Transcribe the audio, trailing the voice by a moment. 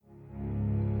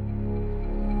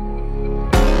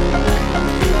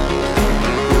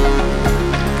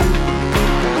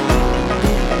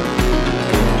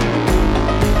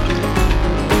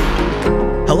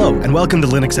and welcome to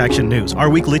Linux Action News, our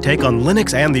weekly take on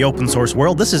Linux and the open source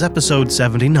world. This is episode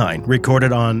 79,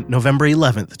 recorded on November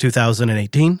 11th,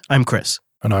 2018. I'm Chris.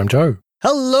 And I'm Joe.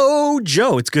 Hello,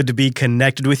 Joe. It's good to be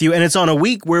connected with you, and it's on a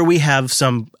week where we have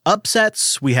some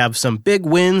upsets, we have some big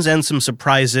wins, and some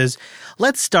surprises.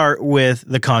 Let's start with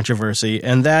the controversy,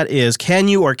 and that is, can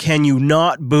you or can you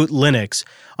not boot Linux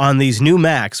on these new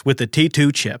Macs with the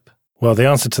T2 chip? Well, the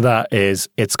answer to that is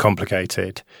it's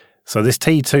complicated. So this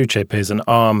T2 chip is an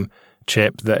ARM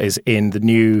chip that is in the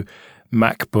new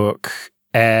MacBook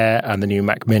Air and the new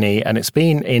Mac Mini, and it's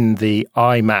been in the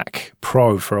iMac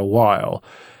Pro for a while.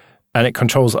 And it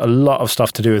controls a lot of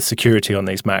stuff to do with security on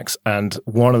these Macs. And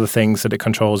one of the things that it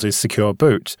controls is secure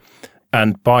boot.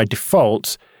 And by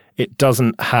default, it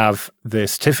doesn't have the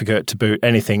certificate to boot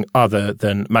anything other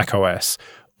than macOS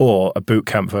or a boot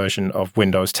camp version of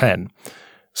Windows 10.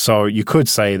 So you could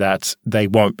say that they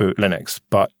won't boot Linux,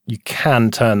 but you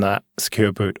can turn that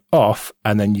secure boot off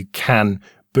and then you can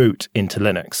boot into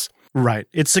Linux. Right.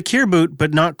 It's secure boot,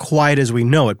 but not quite as we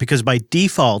know it, because by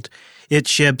default, it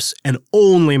ships and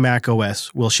only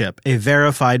macOS will ship. A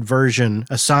verified version,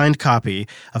 a signed copy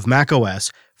of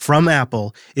macOS from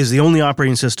Apple is the only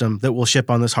operating system that will ship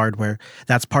on this hardware.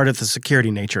 That's part of the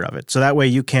security nature of it. So that way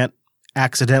you can't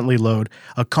accidentally load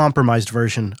a compromised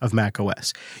version of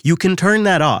macOS. You can turn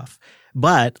that off.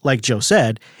 But, like Joe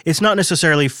said, it's not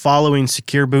necessarily following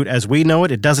Secure Boot as we know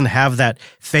it. It doesn't have that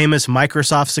famous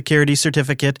Microsoft security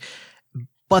certificate.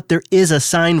 But there is a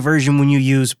signed version when you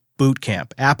use Boot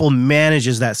Camp. Apple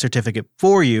manages that certificate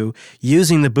for you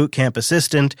using the Boot Camp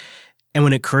Assistant. And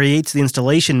when it creates the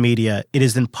installation media, it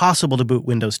is then possible to boot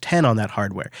Windows 10 on that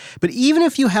hardware. But even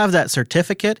if you have that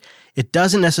certificate, it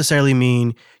doesn't necessarily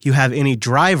mean you have any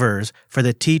drivers for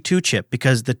the T2 chip,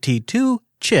 because the T2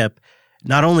 chip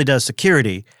not only does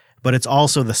security, but it's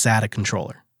also the SATA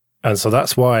controller. And so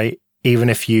that's why even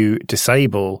if you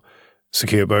disable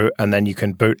Secure Boot and then you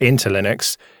can boot into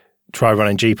Linux, try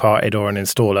running gparted or an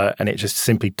installer, and it just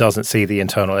simply doesn't see the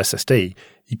internal SSD,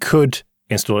 you could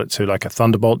install it to like a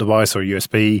Thunderbolt device or a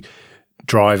USB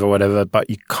drive or whatever, but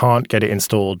you can't get it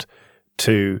installed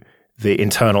to the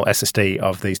internal SSD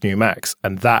of these new Macs.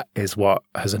 And that is what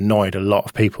has annoyed a lot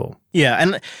of people. Yeah,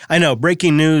 and I know,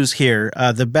 breaking news here,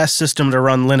 the best system to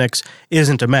run Linux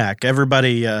isn't a Mac.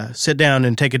 Everybody sit down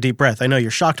and take a deep breath. I know you're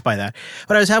shocked by that.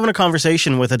 But I was having a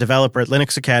conversation with a developer at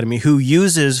Linux Academy who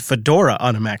uses Fedora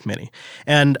on a Mac Mini.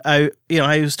 And I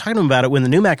was talking to him about it when the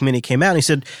new Mac Mini came out, and he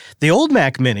said the old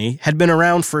Mac Mini had been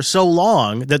around for so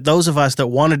long that those of us that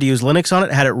wanted to use Linux on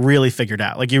it had it really figured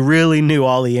out. Like, you really knew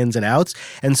all the ins and outs.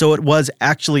 And so it was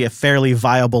actually a fairly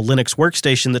viable Linux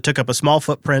workstation that took up a small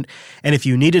footprint. And if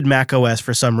you needed Mac OS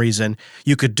for some reason,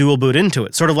 you could dual boot into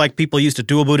it. Sort of like people used to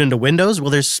dual boot into Windows. Well,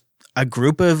 there's a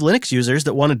group of Linux users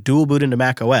that want to dual boot into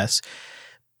Mac OS.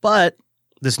 But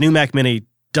this new Mac Mini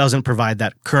doesn't provide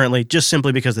that currently, just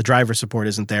simply because the driver support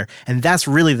isn't there. And that's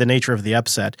really the nature of the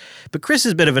upset. But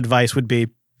Chris's bit of advice would be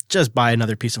just buy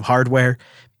another piece of hardware.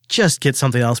 Just get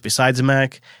something else besides a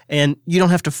Mac, and you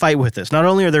don't have to fight with this. Not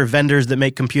only are there vendors that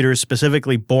make computers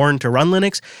specifically born to run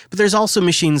Linux, but there's also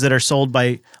machines that are sold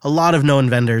by a lot of known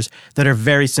vendors that are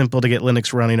very simple to get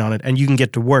Linux running on it, and you can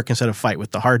get to work instead of fight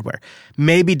with the hardware.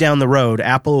 Maybe down the road,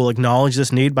 Apple will acknowledge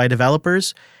this need by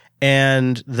developers,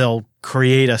 and they'll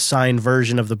create a signed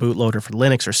version of the bootloader for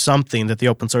Linux or something that the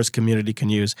open source community can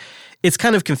use. It's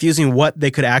kind of confusing what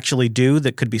they could actually do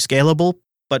that could be scalable,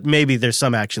 but maybe there's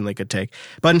some action they could take.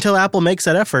 But until Apple makes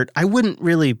that effort, I wouldn't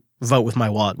really vote with my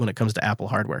wallet when it comes to Apple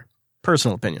hardware.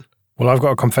 Personal opinion. Well, I've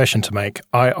got a confession to make.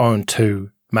 I own 2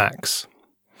 Macs.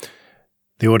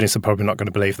 The audience are probably not going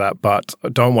to believe that, but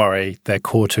don't worry, they're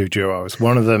Core 2 Duos.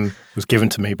 One of them was given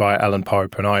to me by Alan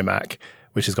Pope, an iMac,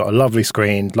 which has got a lovely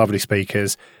screen, lovely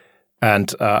speakers,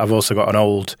 and I've also got an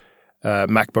old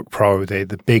MacBook Pro,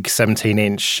 the big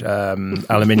 17-inch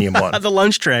aluminium one. The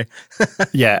lunch tray.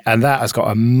 Yeah, and that has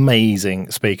got amazing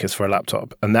speakers for a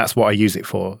laptop, and that's what I use it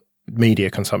for,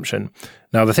 media consumption.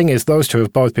 Now, the thing is, those 2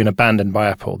 have both been abandoned by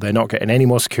Apple. They're not getting any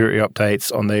more security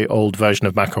updates on the old version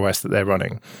of macOS that they're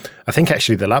running. I think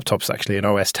actually the laptop's actually an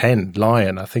OS 10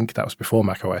 Lion. I think that was before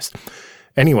macOS.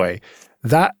 Anyway,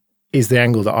 that is the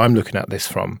angle that I'm looking at this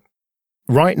from.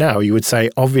 Right now, you would say,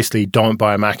 obviously, don't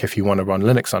buy a Mac if you want to run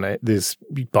Linux on it.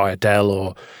 You buy a Dell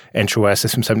or EntreOS,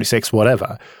 System76,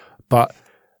 whatever. But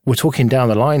we're talking down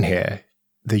the line here,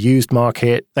 the used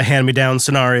market. The hand-me-down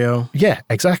scenario. Yeah,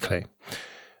 exactly.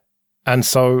 And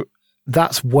so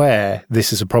that's where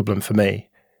this is a problem for me.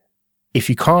 If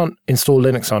you can't install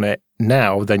Linux on it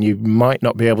now, then you might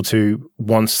not be able to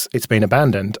once it's been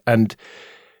abandoned. And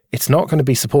it's not going to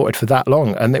be supported for that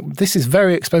long. And this is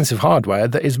very expensive hardware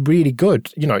that is really good.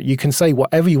 You know, you can say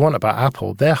whatever you want about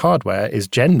Apple. Their hardware is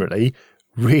generally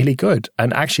really good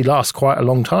and actually lasts quite a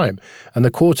long time. And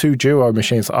the Core 2 Duo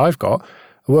machines that I've got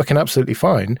are working absolutely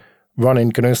fine running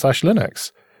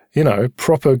GNU/Linux. You know,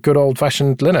 proper good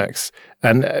old-fashioned Linux.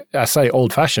 And I say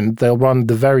old-fashioned, they'll run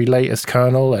the very latest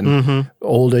kernel and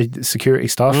all the security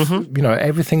stuff. You know,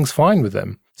 everything's fine with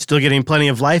them. Still getting plenty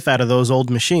of life out of those old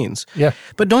machines. Yeah.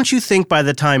 But don't you think by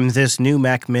the time this new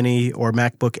Mac Mini or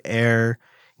MacBook Air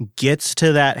gets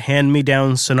to that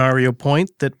hand-me-down scenario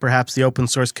point that perhaps the open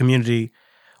source community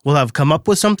will have come up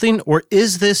with something? Or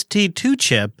is this T2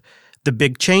 chip the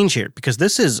big change here? Because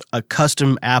this is a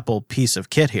custom Apple piece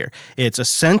of kit here. It's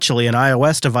essentially an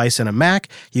iOS device in a Mac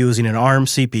using an ARM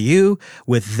CPU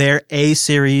with their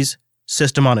A-series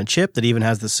system on a chip that even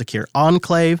has the secure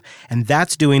enclave, and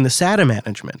that's doing the SATA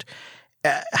management.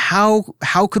 How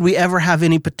could we ever have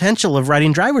any potential of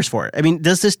writing drivers for it? I mean,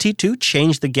 does this T2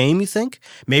 change the game, you think?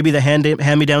 Maybe the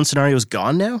hand-me-down scenario is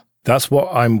gone now? That's what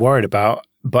I'm worried about.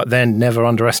 But then never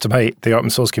underestimate the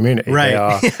open source community. Right. They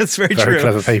are That's very very true.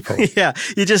 clever people. Yeah.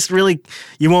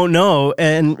 You won't know.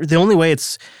 And the only way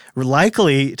it's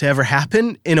likely to ever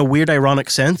happen in a weird, ironic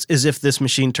sense is if this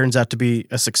machine turns out to be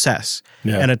a success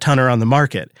and a ton are on the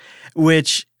market,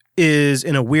 which is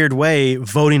in a weird way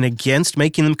voting against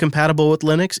making them compatible with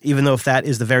Linux, even though if that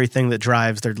is the very thing that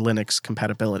drives their Linux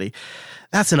compatibility.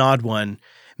 That's an odd one.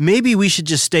 Maybe we should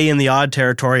just stay in the odd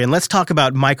territory and let's talk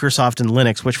about Microsoft and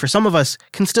Linux, which for some of us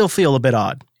can still feel a bit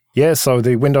odd. Yeah, so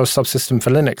the Windows subsystem for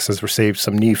Linux has received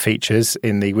some new features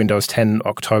in the Windows 10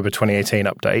 October 2018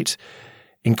 update,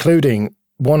 including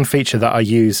one feature that I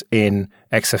use in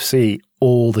XFC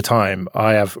all the time.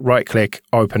 I have right-click,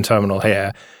 open terminal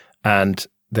here, and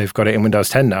they've got it in Windows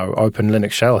 10 now, open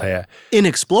Linux shell here. In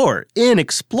Explorer.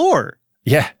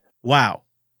 Yeah. Wow.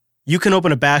 You can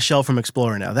open a bash shell from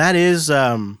Explorer now. That is,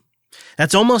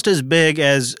 that's almost as big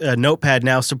as Notepad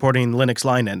now supporting Linux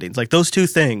line endings. Like those two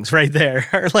things right there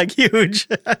are like huge.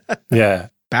 Yeah.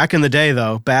 Back in the day,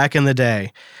 though,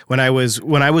 when I was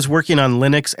working on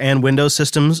Linux and Windows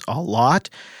systems a lot,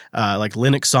 like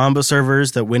Linux Samba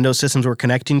servers that Windows systems were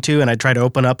connecting to, and I'd try to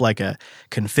open up like a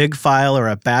config file or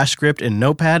a bash script in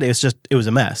Notepad, it was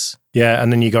a mess. Yeah,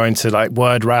 and then you go into like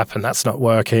word wrap and that's not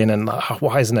working and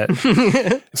why isn't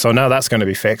it? So now that's going to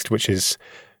be fixed, which is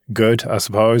good, I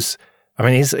suppose. I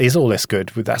mean, is all this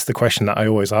good? That's the question that I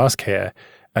always ask here.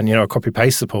 And, you know,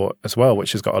 copy-paste support as well,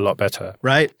 which has got a lot better.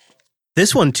 Right.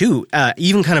 This one, too,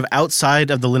 even kind of outside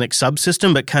of the Linux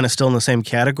subsystem, but kind of still in the same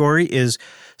category, is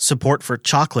support for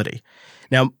Chocolatey.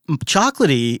 Now,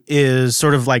 Chocolatey is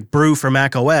sort of like Brew for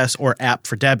Mac OS or app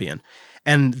for Debian.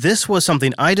 And this was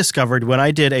something I discovered when I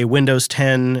did a Windows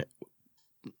 10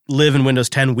 Live in Windows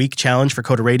 10 week challenge for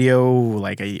Coder Radio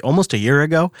like almost a year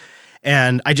ago.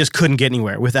 And I just couldn't get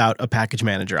anywhere without a package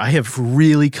manager. I have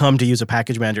really come to use a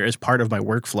package manager as part of my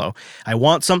workflow. I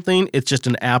want something, it's just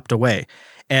an apt away.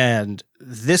 And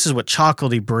this is what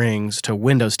Chocolatey brings to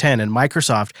Windows 10. And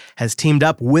Microsoft has teamed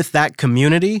up with that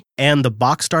community and the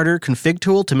box starter config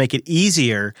tool to make it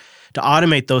easier to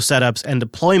automate those setups and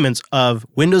deployments of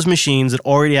Windows machines that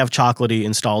already have Chocolatey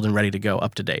installed and ready to go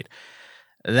up to date.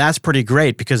 That's pretty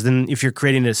great because then if you're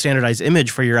creating a standardized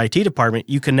image for your IT department,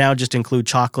 you can now just include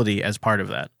Chocolatey as part of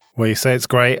that. Well, you say it's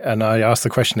great, and I ask the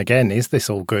question again, is this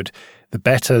all good? The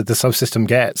better the subsystem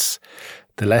gets,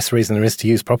 the less reason there is to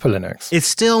use proper Linux. It's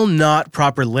still not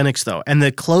proper Linux, though. And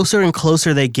the closer and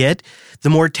closer they get, the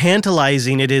more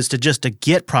tantalizing it is to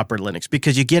get proper Linux,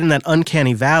 because you get in that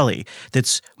uncanny valley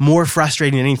that's more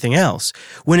frustrating than anything else.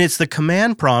 When it's the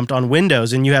command prompt on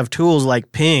Windows and you have tools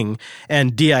like ping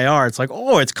and dir, it's like,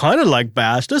 oh, it's kind of like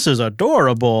bash. This is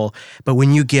adorable. But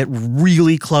when you get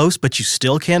really close, but you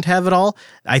still can't have it all,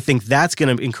 I think that's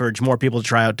going to encourage more people to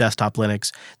try out desktop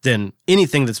Linux than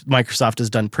anything that Microsoft has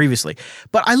done previously.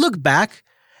 But I look back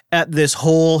at this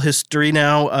whole history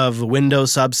now of the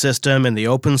Windows subsystem and the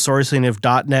open sourcing of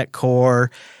 .NET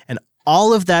Core and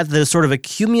all of that has sort of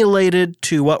accumulated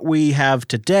to what we have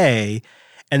today,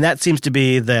 and that seems to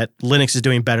be that Linux is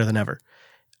doing better than ever.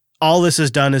 All this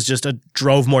has done is just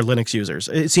drove more Linux users.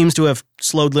 It seems to have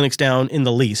slowed Linux down in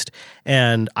the least,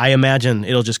 and I imagine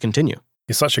it'll just continue.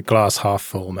 You're such a glass half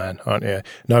full, man, aren't you?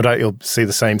 No doubt you'll see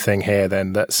the same thing here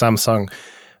then, that Samsung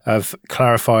have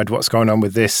clarified what's going on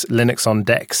with this Linux on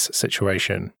DeX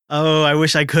situation. Oh, I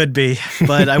wish I could be,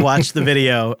 but I watched the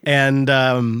video and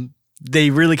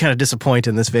they really kind of disappoint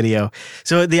in this video.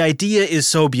 So the idea is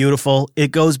so beautiful.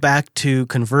 It goes back to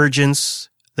convergence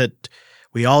that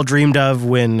we all dreamed of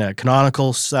when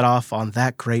Canonical set off on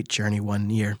that great journey one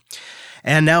year.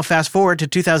 And now fast forward to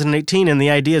 2018 and the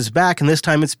idea is back, and this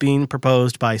time it's being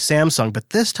proposed by Samsung,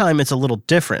 but this time it's a little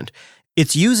different.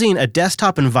 It's using a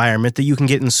desktop environment that you can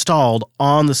get installed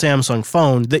on the Samsung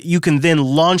phone that you can then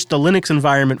launch the Linux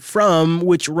environment from,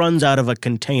 which runs out of a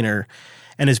container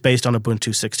and is based on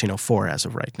Ubuntu 16.04 as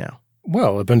of right now.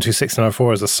 Well, Ubuntu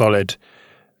 16.04 is a solid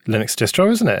Linux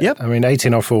distro, isn't it? Yep. I mean,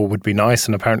 18.04 would be nice,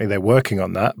 and apparently they're working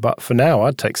on that. But for now,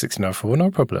 I'd take 16.04, no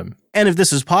problem. And if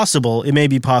this is possible, it may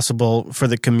be possible for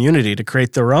the community to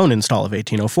create their own install of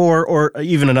 18.04 or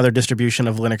even another distribution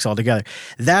of Linux altogether.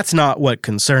 That's not what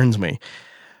concerns me.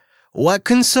 What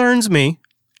concerns me,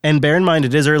 and bear in mind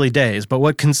it is early days, but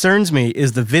what concerns me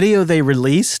is the video they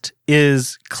released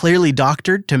is clearly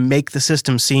doctored to make the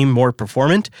system seem more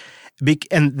performant.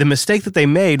 And the mistake that they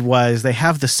made was they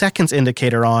have the seconds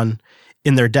indicator on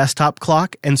in their desktop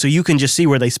clock, and so you can just see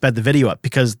where they sped the video up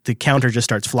because the counter just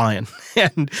starts flying.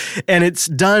 and it's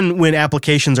done when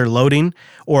applications are loading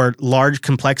or large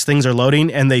complex things are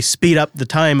loading, and they speed up the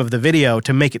time of the video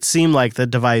to make it seem like the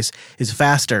device is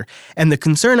faster. And the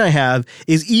concern I have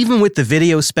is even with the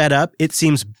video sped up, it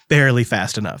seems barely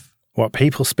fast enough. What,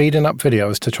 people speeding up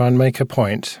videos to try and make a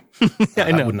point? I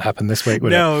know. That wouldn't happen this week,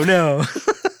 would it? No.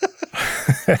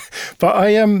 But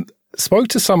I spoke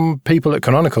to some people at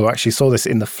Canonical who actually saw this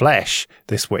in the flesh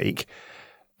this week,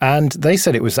 and they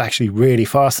said it was actually really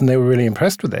fast and they were really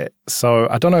impressed with it. So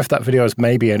I don't know if that video is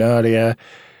maybe an earlier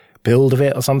build of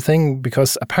it or something,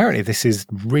 because apparently this is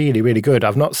really, really good.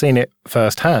 I've not seen it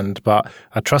firsthand, but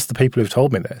I trust the people who've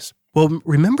told me this. Well,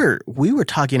 remember, we were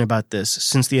talking about this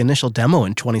since the initial demo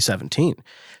in 2017.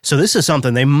 So this is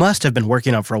something they must have been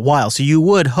working on for a while. So you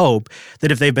would hope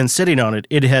that if they've been sitting on it,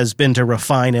 it has been to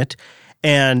refine it.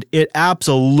 And it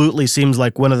absolutely seems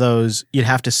like one of those, you'd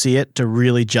have to see it to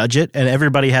really judge it. And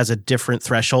everybody has a different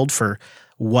threshold for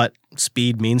what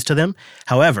speed means to them.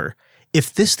 However,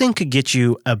 if this thing could get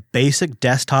you a basic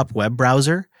desktop web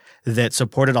browser that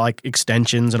supported like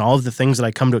extensions and all of the things that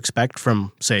I come to expect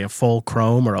from, say, a full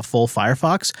Chrome or a full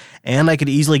Firefox, and I could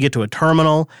easily get to a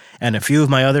terminal and a few of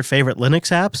my other favorite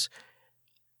Linux apps,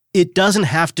 it doesn't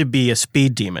have to be a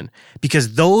speed demon,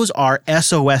 because those are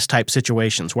SOS type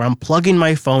situations where I'm plugging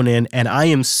my phone in and I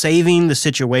am saving the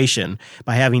situation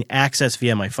by having access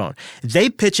via my phone. They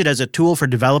pitch it as a tool for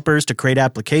developers to create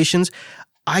applications.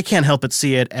 I can't help but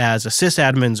see it as a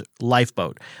sysadmin's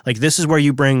lifeboat. Like, this is where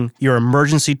you bring your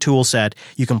emergency tool set.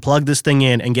 You can plug this thing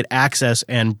in and get access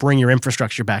and bring your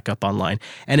infrastructure back up online.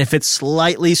 And if it's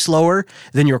slightly slower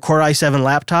than your Core i7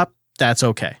 laptop, that's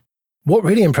okay. What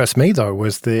really impressed me, though,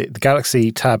 was the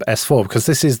Galaxy Tab S4, because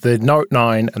this is the Note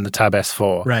 9 and the Tab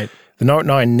S4. Right. The Note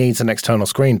 9 needs an external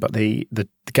screen, but the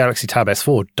Galaxy Tab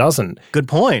S4 doesn't. Good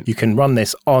point. You can run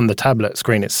this on the tablet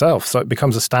screen itself, so it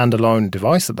becomes a standalone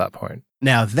device at that point.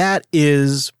 Now, that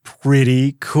is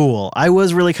pretty cool. I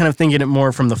was really kind of thinking it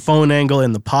more from the phone angle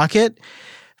in the pocket.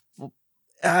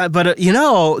 But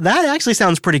that actually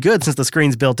sounds pretty good since the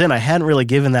screen's built in. I hadn't really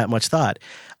given that much thought.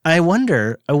 I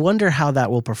wonder how that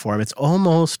will perform. It's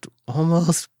almost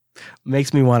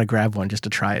makes me want to grab one just to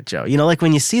try it, Joe. You know, like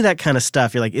when you see that kind of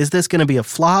stuff, you're like, is this going to be a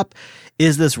flop?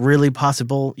 Is this really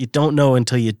possible? You don't know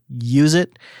until you use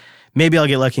it. Maybe I'll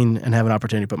get lucky and have an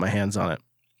opportunity to put my hands on it,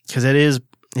 because it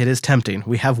is tempting.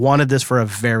 We have wanted this for a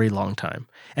very long time.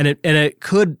 And it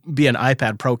could be an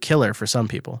iPad Pro killer for some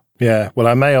people. Yeah, well,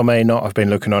 I may or may not have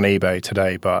been looking on eBay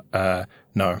today, but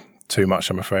no, too much,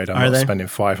 I'm afraid. I'm not spending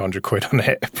 500 quid on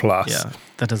it plus. Yeah,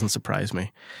 that doesn't surprise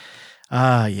me.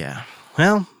 Yeah.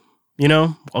 Well,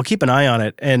 I'll keep an eye on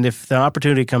it. And if the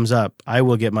opportunity comes up, I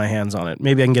will get my hands on it.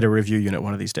 Maybe I can get a review unit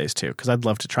one of these days too, because I'd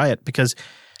love to try it, because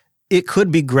it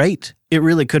could be great. It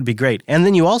really could be great. And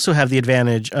then you also have the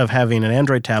advantage of having an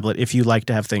Android tablet if you like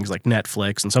to have things like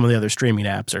Netflix and some of the other streaming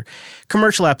apps or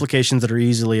commercial applications that are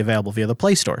easily available via the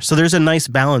Play Store. So there's a nice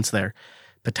balance there,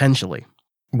 potentially.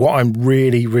 What I'm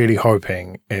really, really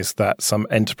hoping is that some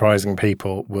enterprising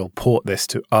people will port this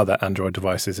to other Android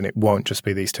devices and it won't just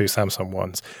be these two Samsung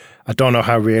ones. I don't know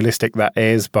how realistic that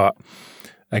is, but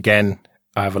again,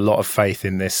 I have a lot of faith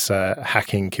in this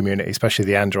hacking community, especially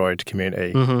the Android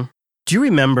community. Mm-hmm. Do you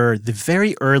remember the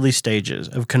very early stages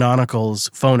of Canonical's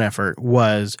phone effort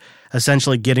was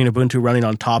essentially getting Ubuntu running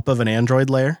on top of an Android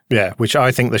layer? Yeah, which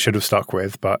I think they should have stuck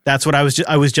with, but that's what I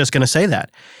was just going to say that.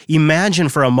 Imagine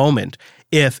for a moment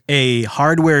if a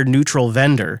hardware neutral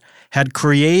vendor had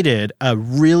created a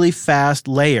really fast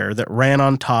layer that ran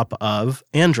on top of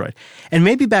Android. And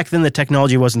maybe back then the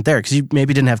technology wasn't there because you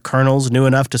maybe didn't have kernels new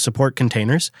enough to support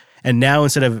containers. And now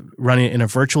instead of running it in a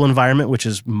virtual environment, which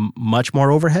is much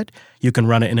more overhead, you can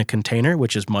run it in a container,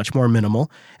 which is much more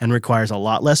minimal and requires a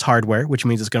lot less hardware, which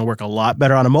means it's going to work a lot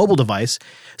better on a mobile device.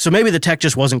 So maybe the tech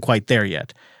just wasn't quite there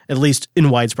yet, at least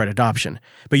in widespread adoption.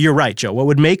 But you're right, Joe. What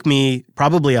would make me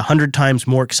probably 100 times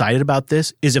more excited about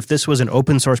this is if this was an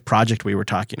open source project we were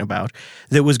talking about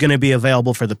that was going to be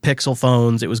available for the Pixel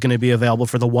phones, it was going to be available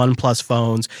for the OnePlus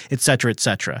phones, et cetera, et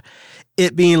cetera.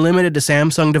 It being limited to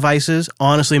Samsung devices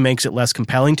honestly makes it less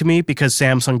compelling to me because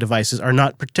Samsung devices are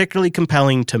not particularly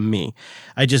compelling to me.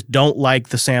 I just don't like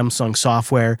the Samsung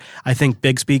software. I think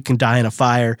Bixby can die in a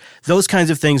fire. Those kinds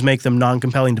of things make them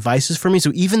non-compelling devices for me.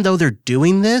 So even though they're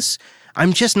doing this,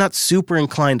 I'm just not super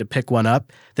inclined to pick one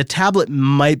up. The tablet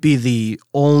might be the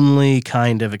only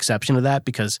kind of exception to that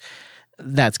because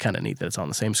that's kind of neat that it's on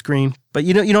the same screen. But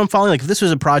you know I'm following. Like if this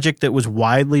was a project that was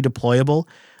widely deployable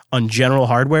on general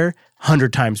hardware,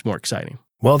 100 times more exciting.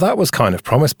 Well, that was kind of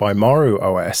promised by Maru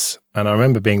OS, and I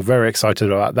remember being very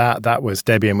excited about that. That was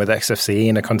Debian with XFCE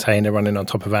in a container running on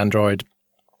top of Android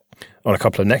on a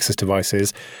couple of Nexus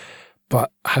devices,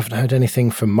 but I haven't heard anything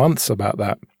for months about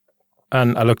that.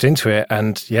 And I looked into it,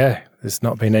 and yeah, there's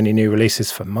not been any new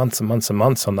releases for months and months and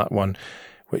months on that one,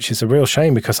 which is a real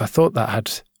shame because I thought that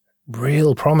had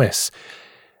real promise.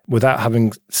 Without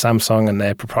having Samsung and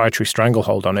their proprietary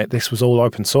stranglehold on it, this was all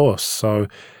open source. So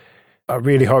I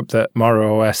really hope that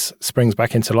Maru OS springs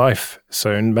back into life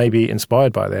soon, maybe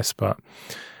inspired by this. But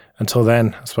until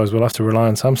then, I suppose we'll have to rely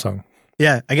on Samsung.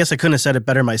 Yeah, I guess I couldn't have said it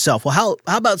better myself. Well,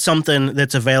 how about something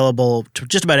that's available to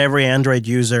just about every Android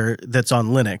user that's on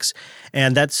Linux?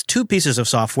 And that's two pieces of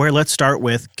software. Let's start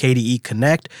with KDE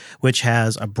Connect, which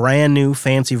has a brand new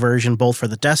fancy version both for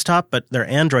the desktop, but their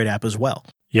Android app as well.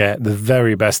 Yeah, the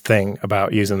very best thing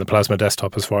about using the Plasma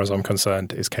desktop, as far as I'm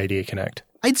concerned, is KDE Connect.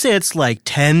 I'd say it's like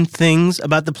 10 things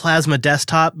about the Plasma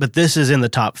desktop, but this is in the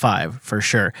top 5 for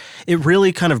sure. It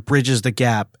really kind of bridges the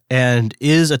gap and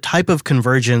is a type of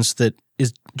convergence that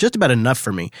is just about enough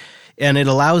for me. And it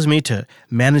allows me to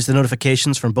manage the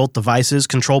notifications from both devices,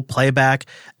 control playback,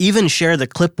 even share the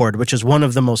clipboard, which is one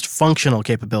of the most functional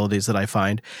capabilities that I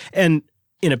find. And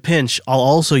in a pinch, I'll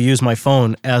also use my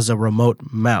phone as a remote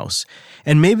mouse.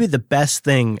 And maybe the best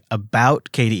thing about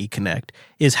KDE Connect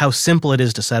is how simple it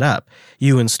is to set up.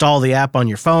 You install the app on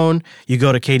your phone, you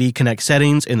go to KDE Connect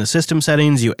settings, in the system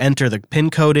settings, you enter the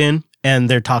PIN code in, and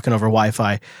they're talking over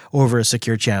Wi-Fi over a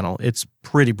secure channel. It's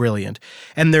pretty brilliant.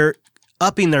 And they're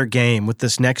upping their game with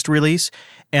this next release,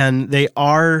 and they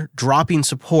are dropping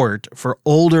support for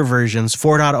older versions,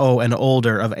 4.0 and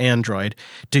older of Android,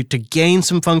 to gain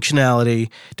some functionality,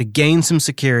 to gain some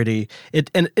security.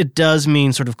 It does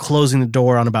mean sort of closing the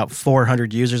door on about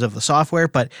 400 users of the software,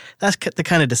 but that's the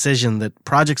kind of decision that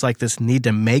projects like this need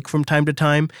to make from time to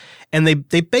time, and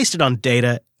they based it on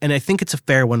data, and I think it's a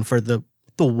fair one for the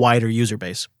wider user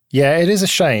base. Yeah, it is a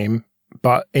shame,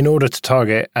 but in order to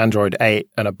target Android 8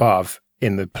 and above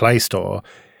in the Play Store,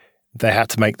 they had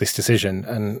to make this decision.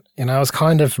 And, I was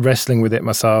kind of wrestling with it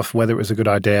myself, whether it was a good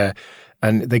idea.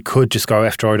 And they could just go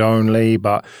F-Droid only,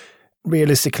 but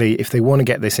realistically, if they want to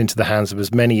get this into the hands of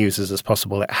as many users as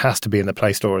possible, it has to be in the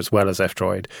Play Store as well as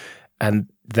F-Droid. And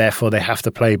therefore, they have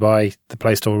to play by the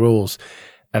Play Store rules.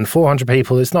 And 400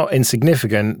 people is not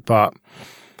insignificant, but,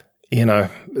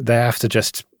 they have to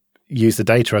just use the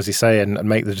data, as you say, and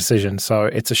make the decision. So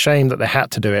it's a shame that they had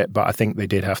to do it, but I think they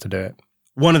did have to do it.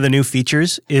 One of the new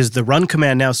features is the run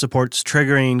command now supports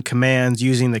triggering commands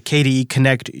using the KDE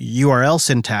Connect URL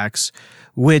syntax,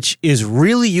 which is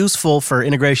really useful for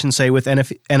integration, say, with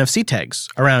NFC tags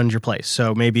around your place.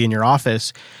 So maybe in your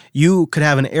office, you could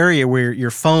have an area where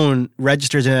your phone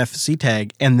registers an NFC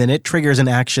tag and then it triggers an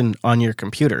action on your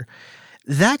computer.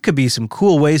 That could be some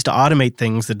cool ways to automate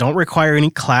things that don't require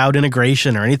any cloud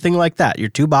integration or anything like that. Your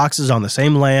two boxes on the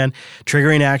same LAN,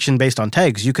 triggering action based on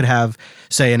tags. You could have,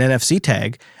 say, an NFC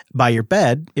tag by your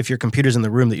bed if your computer's in the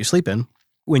room that you sleep in.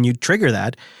 When you trigger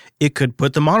that, it could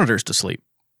put the monitors to sleep.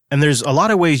 And there's a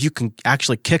lot of ways you can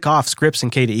actually kick off scripts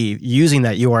in KDE using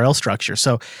that URL structure.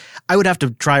 So I would have to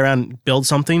try around and build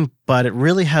something, but it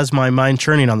really has my mind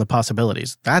churning on the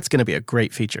possibilities. That's going to be a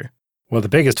great feature. Well, the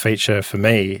biggest feature for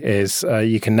me is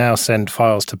you can now send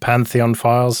files to Pantheon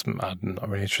files. I'm not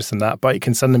really interested in that, but you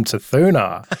can send them to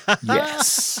Thunar.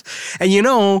 Yes.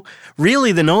 And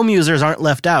really the GNOME users aren't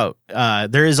left out.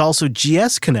 There is also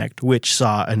GS Connect, which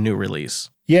saw a new release.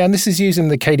 Yeah, and this is using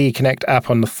the KDE Connect app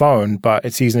on the phone, but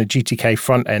it's using a GTK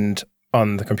front end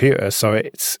on the computer, so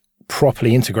it's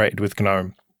properly integrated with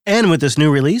GNOME. And with this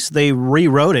new release, they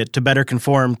rewrote it to better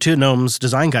conform to GNOME's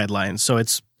design guidelines. So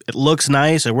it looks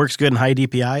nice, it works good in high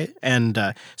DPI,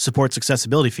 and supports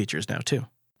accessibility features now too.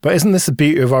 But isn't this the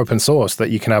beauty of open source, that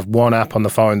you can have one app on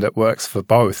the phone that works for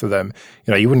both of them?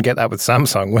 You wouldn't get that with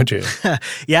Samsung, would you?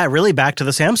 Yeah, really back to the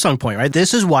Samsung point, right?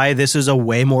 This is why this is a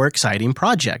way more exciting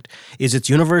project, is it's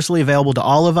universally available to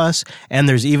all of us, and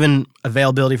there's even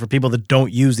availability for people that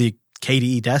don't use the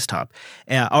KDE desktop.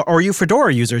 Or you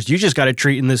Fedora users, you just got a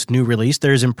treat in this new release.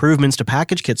 There's improvements to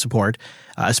PackageKit support,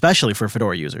 especially for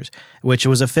Fedora users, which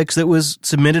was a fix that was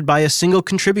submitted by a single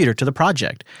contributor to the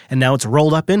project, and now it's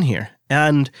rolled up in here.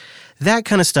 And that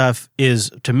kind of stuff is,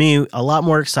 to me, a lot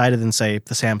more excited than, say,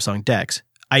 the Samsung DeX.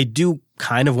 I do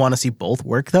kind of want to see both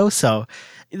work, though, so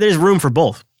there's room for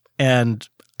both. And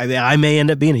I may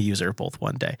end up being a user of both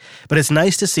one day. But it's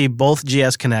nice to see both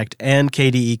GS Connect and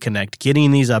KDE Connect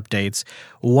getting these updates.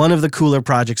 One of the cooler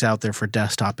projects out there for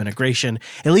desktop integration,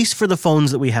 at least for the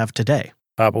phones that we have today.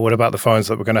 But what about the phones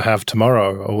that we're going to have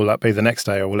tomorrow? Or will that be the next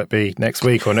day? Or will it be next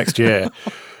week or next year?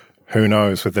 Who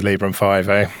knows with the Librem 5,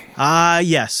 eh?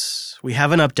 Yes. We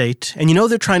have an update. And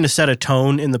they're trying to set a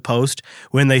tone in the post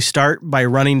when they start by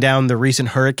running down the recent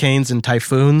hurricanes and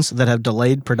typhoons that have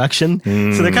delayed production.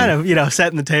 So they're kind of,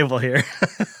 setting the table here.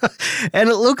 And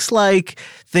it looks like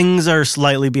things are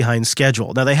slightly behind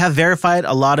schedule. Now, they have verified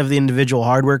a lot of the individual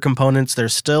hardware components.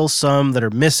 There's still some that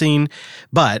are missing.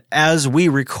 But as we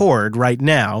record right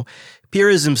now,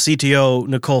 Purism CTO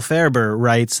Nicole Ferber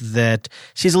writes that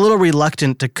she's a little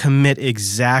reluctant to commit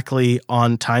exactly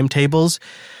on timetables.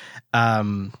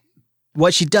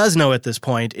 What she does know at this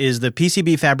point is the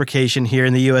PCB fabrication here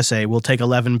in the USA will take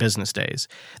 11 business days.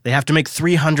 They have to make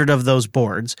 300 of those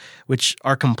boards, which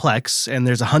are complex, and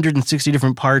there's 160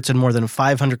 different parts and more than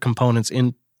 500 components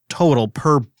in total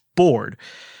per board.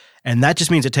 And that just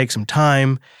means it takes some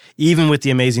time, even with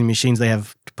the amazing machines they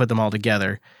have to put them all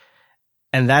together.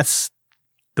 And that's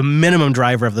the minimum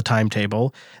driver of the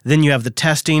timetable. Then you have the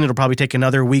testing. It'll probably take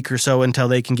another week or so until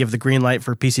they can give the green light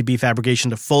for PCB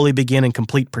fabrication to fully begin and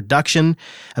complete production.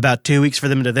 About 2 weeks for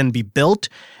them to then be built,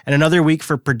 and another week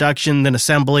for production, then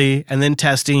assembly, and then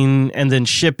testing, and then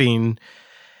shipping.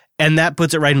 And that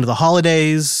puts it right into the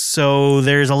holidays. So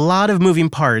there's a lot of moving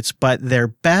parts, but their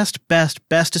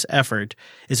bestest effort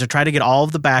is to try to get all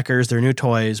of the backers their new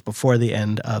toys before the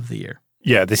end of the year.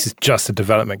 Yeah, this is just a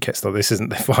development kit still. This isn't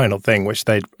the final thing, which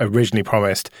they'd originally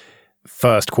promised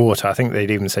first quarter. I think they'd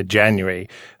even said January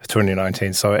of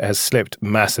 2019, so it has slipped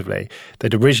massively.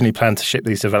 They'd originally planned to ship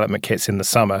these development kits in the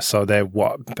summer, so they're,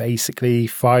 basically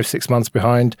 5-6 months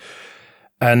behind.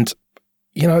 And,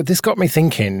 this got me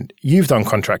thinking, you've done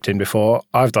contracting before,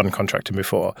 I've done contracting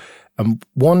before, and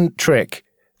one trick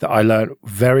that I learned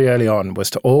very early on was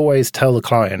to always tell the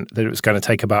client that it was going to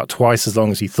take about twice as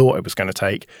long as you thought it was going to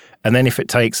take. And then if it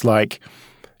takes a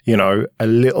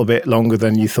little bit longer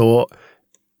than you thought,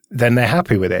 then they're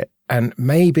happy with it. And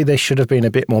maybe they should have been a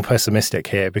bit more pessimistic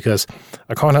here, because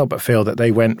I can't help but feel that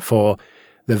they went for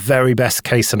the very best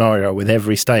case scenario with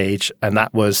every stage, and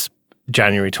that was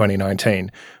January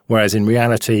 2019. Whereas in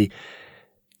reality,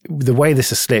 the way this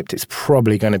has slipped, it's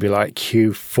probably going to be like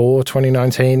Q4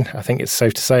 2019. I think it's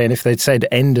safe to say. And if they'd said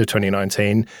end of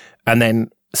 2019 and then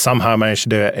somehow managed to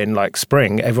do it in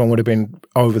spring, everyone would have been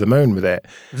over the moon with it.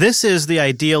 This is the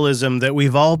idealism that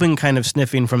we've all been kind of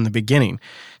sniffing from the beginning,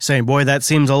 saying, boy, that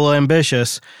seems a little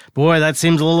ambitious. Boy,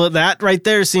 that right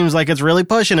there seems like it's really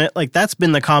pushing it. That's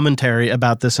been the commentary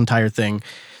about this entire thing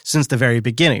since the very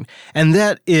beginning. And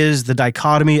that is the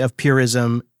dichotomy of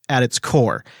purism at its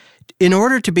core. In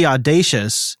order to be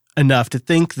audacious enough to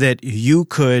think that you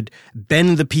could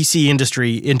bend the PC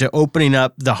industry into opening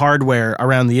up the hardware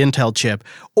around the Intel chip,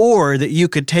 or that you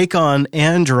could take on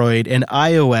Android and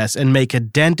iOS and make a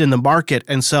dent in the market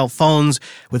and sell phones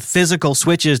with physical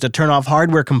switches to turn off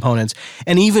hardware components,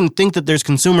 and even think that there's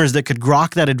consumers that could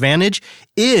grok that advantage,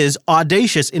 is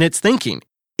audacious in its thinking.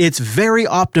 It's very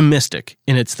optimistic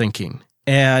in its thinking.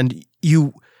 And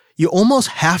you almost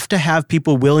have to have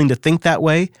people willing to think that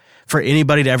way for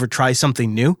anybody to ever try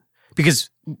something new, because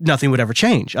nothing would ever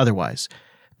change otherwise.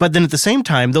 But then at the same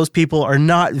time, those people are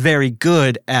not very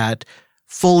good at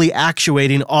fully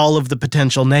actuating all of the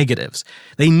potential negatives.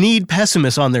 They need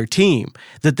pessimists on their team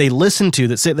that they listen to,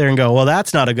 that sit there and go, well,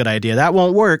 that's not a good idea. That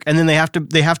won't work. And then they have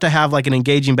to have an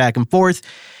engaging back and forth.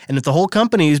 And if the whole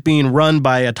company is being run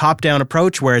by a top-down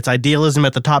approach where it's idealism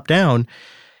at the top down,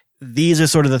 these are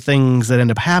sort of the things that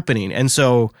end up happening. And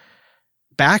so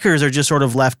backers are just sort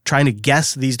of left trying to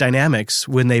guess these dynamics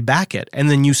when they back it.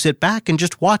 And then you sit back and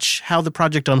just watch how the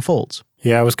project unfolds.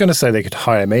 Yeah, I was going to say they could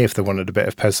hire me if they wanted a bit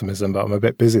of pessimism, but I'm a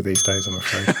bit busy these days, I'm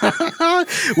afraid.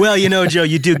 Well, Joe,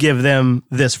 you do give them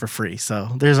this for free, so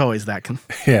there's always that.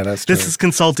 Yeah, that's true. This is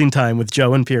consulting time with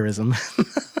Joe and Purism.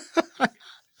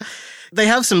 They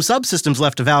have some subsystems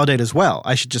left to validate as well,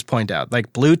 I should just point out,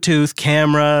 like Bluetooth,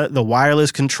 camera, the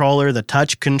wireless controller, the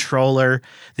touch controller,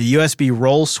 the USB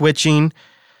roll switching.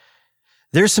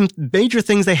 There's some major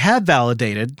things they have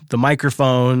validated: the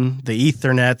microphone, the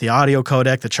Ethernet, the audio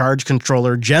codec, the charge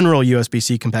controller, general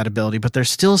USB-C compatibility, but there's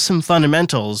still some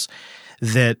fundamentals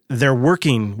that they're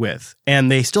working with,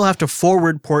 and they still have to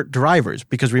forward port drivers,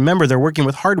 because remember, they're working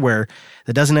with hardware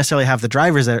that doesn't necessarily have the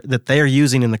drivers that they're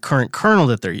using in the current kernel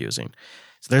that they're using.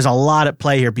 So there's a lot at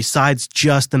play here besides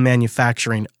just the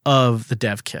manufacturing of the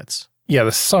dev kits. Yeah,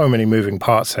 there's so many moving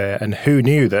parts here, and who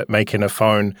knew that making a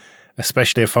phone,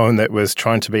 especially a phone that was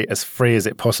trying to be as free as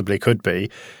it possibly could be,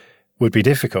 would be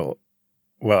difficult.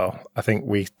 Well, I think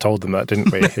we told them that,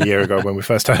 didn't we, a year ago when we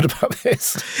first heard about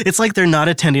this? It's like they're not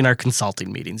attending our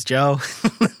consulting meetings, Joe.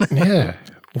 Yeah.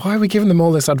 Why are we giving them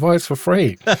all this advice for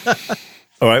free?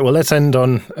 All right, well, let's end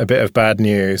on a bit of bad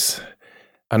news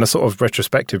and a sort of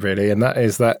retrospective, really, and that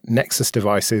is that Nexus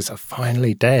devices are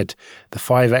finally dead. The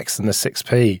 5X and the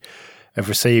 6P have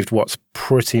received what's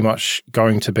pretty much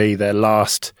going to be their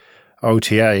last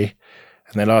OTA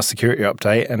and their last security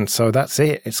update, and so that's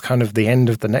it. It's kind of the end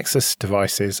of the Nexus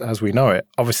devices as we know it.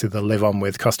 Obviously, they'll live on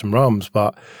with custom ROMs,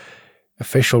 but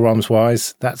official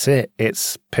ROMs-wise, that's it.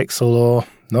 It's Pixel or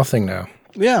nothing now.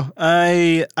 Yeah,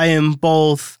 I am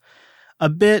both a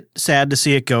bit sad to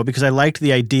see it go, because I liked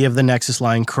the idea of the Nexus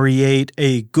line, create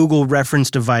a Google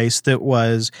reference device that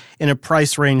was in a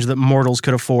price range that mortals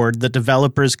could afford, that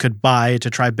developers could buy to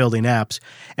try building apps,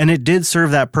 and it did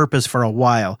serve that purpose for a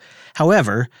while.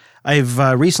 However, I've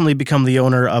recently become the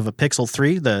owner of a Pixel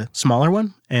 3, the smaller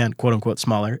one, and quote-unquote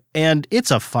smaller, and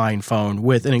it's a fine phone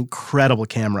with an incredible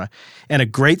camera and a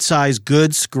great size,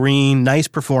 good screen, nice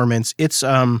performance. It's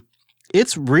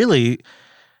really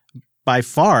by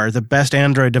far the best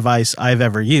Android device I've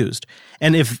ever used.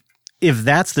 And if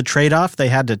that's the trade-off they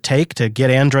had to take to get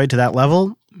Android to that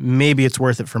level, maybe it's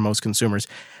worth it for most consumers.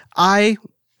 I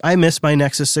miss my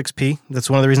Nexus 6P. That's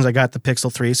one of the reasons I got the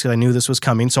Pixel 3, because I knew this was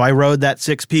coming. So I rode that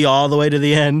 6P all the way to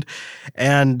the end,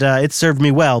 and it served me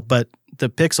well. But the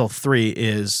Pixel 3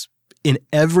 is, in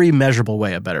every measurable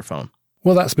way, a better phone.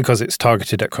 Well, that's because it's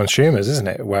targeted at consumers, isn't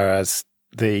it? Whereas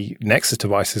the Nexus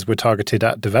devices were targeted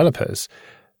at developers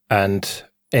and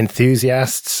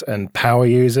enthusiasts and power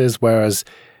users, whereas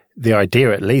the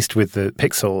idea, at least with the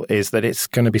Pixel, is that it's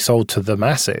going to be sold to the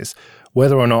masses.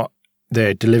 Whether or not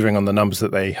they're delivering on the numbers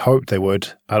that they hoped they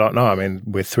would, I don't know. I mean,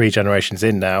 we're 3 generations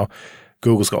in now.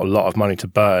 Google's got a lot of money to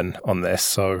burn on this,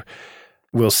 so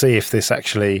we'll see if this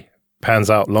actually pans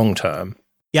out long term.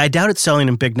 Yeah, I doubt it's selling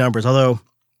in big numbers, although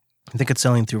I think it's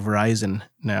selling through Verizon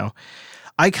now.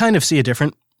 I kind of see a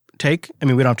different take. I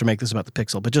mean, we don't have to make this about the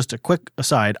Pixel, but just a quick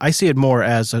aside, I see it more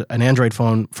as an Android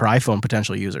phone for iPhone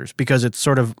potential users, because it's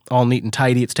sort of all neat and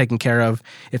tidy. It's taken care of.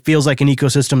 It feels like an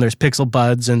ecosystem. There's Pixel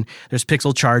Buds and there's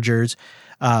Pixel chargers.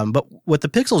 But what the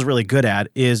Pixel is really good at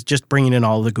is just bringing in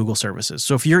all of the Google services.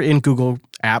 So if you're in Google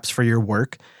Apps for your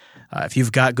work, if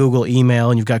you've got Google Email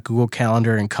and you've got Google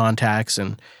Calendar and Contacts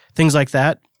and things like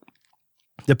that,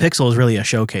 the Pixel is really a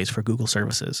showcase for Google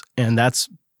services. And that's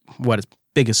what its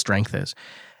biggest strength is.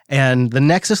 And the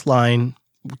Nexus line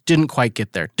didn't quite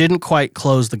get there, didn't quite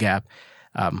close the gap.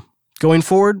 Going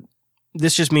forward,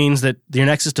 this just means that your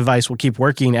Nexus device will keep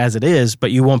working as it is,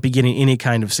 but you won't be getting any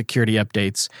kind of security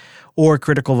updates or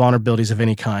critical vulnerabilities of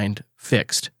any kind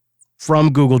fixed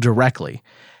from Google directly.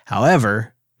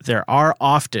 However, there are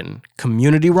often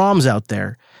community ROMs out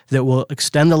there that will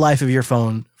extend the life of your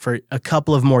phone for a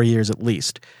couple of more years at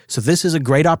least. So this is a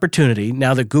great opportunity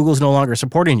now that Google's no longer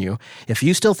supporting you. If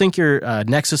you still think your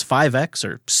Nexus 5X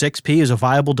or 6P is a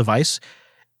viable device,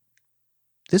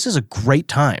 this is a great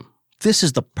time. This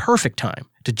is the perfect time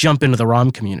to jump into the ROM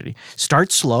community.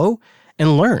 Start slow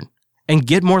and learn and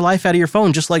get more life out of your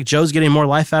phone, just like Joe's getting more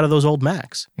life out of those old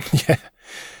Macs.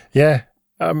 Yeah.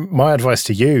 My advice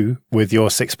to you with your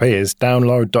 6P is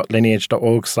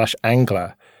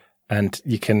download.lineage.org/angler, and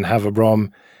you can have a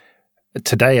ROM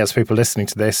today, as people listening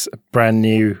to this, brand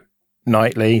new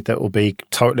nightly that will be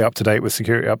totally up to date with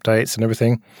security updates and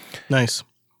everything. Nice.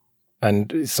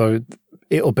 And so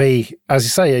it'll be, as you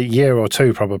say, a year or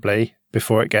two probably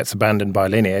before it gets abandoned by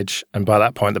Lineage. And by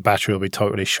that point, the battery will be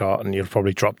totally shot and you'll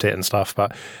probably dropped it and stuff.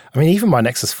 But I mean, even my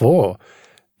Nexus 4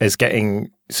 is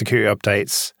getting security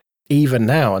updates even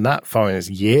now, and that phone is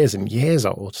years and years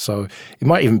old. So it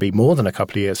might even be more than a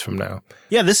couple of years from now.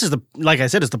 Yeah, this is like I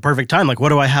said, it's the perfect time. Like, what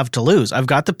do I have to lose? I've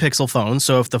got the Pixel phone,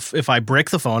 so if I brick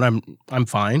the phone, I'm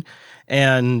fine,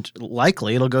 and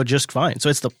likely it'll go just fine. So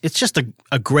it's just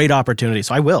a great opportunity.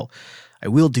 So I will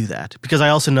do that, because I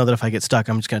also know that if I get stuck,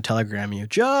 I'm just going to telegram you,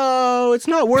 Joe, it's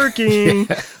not working.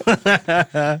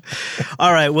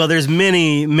 All right. Well, there's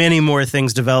many, many more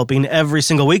things developing every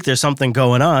single week. There's something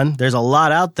going on. There's a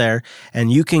lot out there,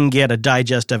 and you can get a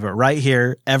digest of it right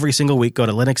here every single week. Go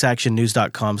to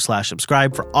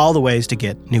linuxactionnews.com/subscribe for all the ways to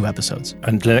get new episodes.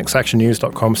 And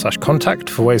linuxactionnews.com/contact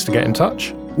for ways to get in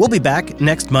touch. We'll be back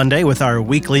next Monday with our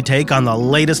weekly take on the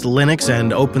latest Linux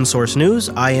and open source news.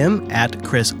 I am at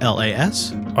Chris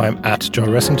LAS. I'm at Joe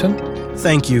Ressington.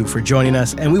 Thank you for joining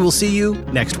us, and we will see you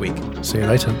next week. See you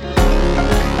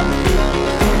later.